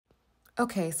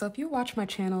Okay, so if you watch my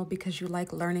channel because you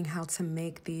like learning how to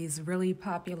make these really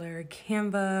popular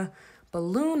Canva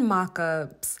balloon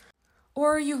mockups,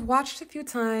 or you've watched a few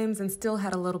times and still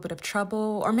had a little bit of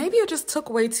trouble, or maybe it just took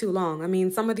way too long. I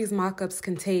mean, some of these mockups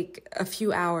can take a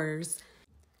few hours.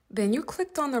 Then you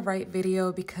clicked on the right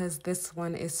video because this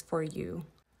one is for you.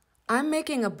 I'm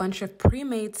making a bunch of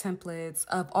pre-made templates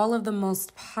of all of the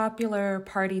most popular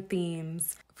party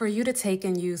themes for you to take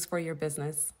and use for your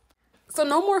business. So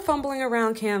no more fumbling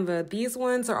around Canva. These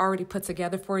ones are already put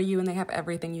together for you and they have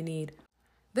everything you need.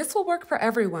 This will work for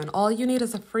everyone. All you need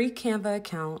is a free Canva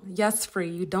account. Yes, free.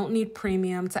 You don't need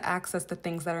premium to access the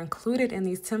things that are included in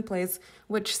these templates,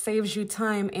 which saves you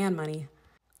time and money.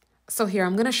 So here,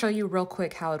 I'm going to show you real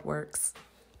quick how it works.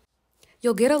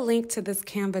 You'll get a link to this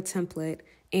Canva template,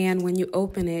 and when you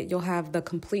open it, you'll have the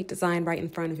complete design right in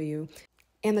front of you.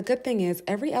 And the good thing is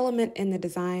every element in the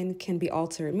design can be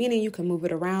altered, meaning you can move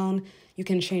it around, you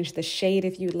can change the shade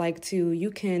if you'd like to, you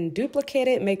can duplicate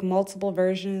it, make multiple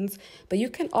versions, but you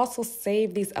can also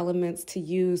save these elements to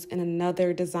use in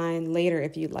another design later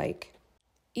if you'd like.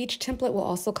 Each template will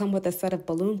also come with a set of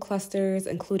balloon clusters,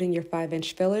 including your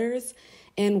 5-inch fillers,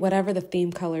 and whatever the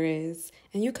theme color is.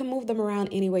 And you can move them around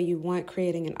any way you want,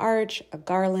 creating an arch, a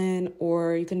garland,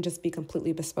 or you can just be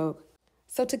completely bespoke.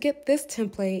 So to get this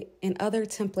template and other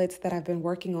templates that I've been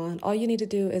working on, all you need to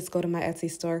do is go to my Etsy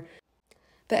store.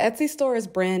 The Etsy store is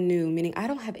brand new, meaning I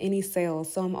don't have any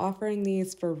sales, so I'm offering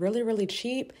these for really, really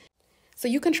cheap. So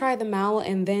you can try them out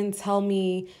and then tell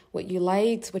me what you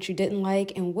liked, what you didn't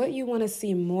like, and what you want to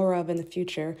see more of in the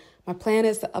future. My plan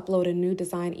is to upload a new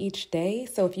design each day,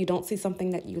 so if you don't see something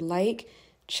that you like,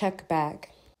 check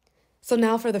back. So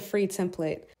now for the free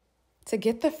template. To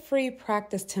get the free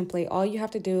practice template, all you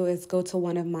have to do is go to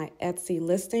one of my Etsy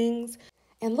listings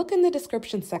and look in the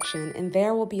description section, and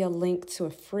there will be a link to a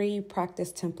free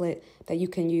practice template that you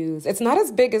can use. It's not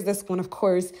as big as this one, of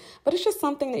course, but it's just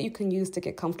something that you can use to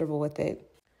get comfortable with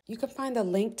it. You can find a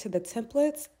link to the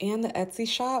templates and the Etsy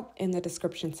shop in the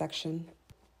description section.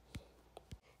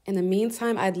 In the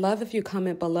meantime, I'd love if you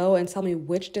comment below and tell me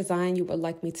which design you would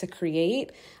like me to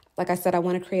create. Like I said, I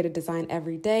want to create a design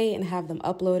every day and have them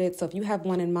uploaded. So if you have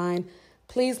one in mind,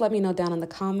 please let me know down in the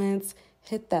comments.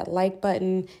 Hit that like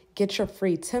button, get your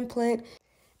free template,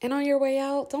 and on your way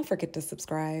out, don't forget to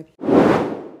subscribe.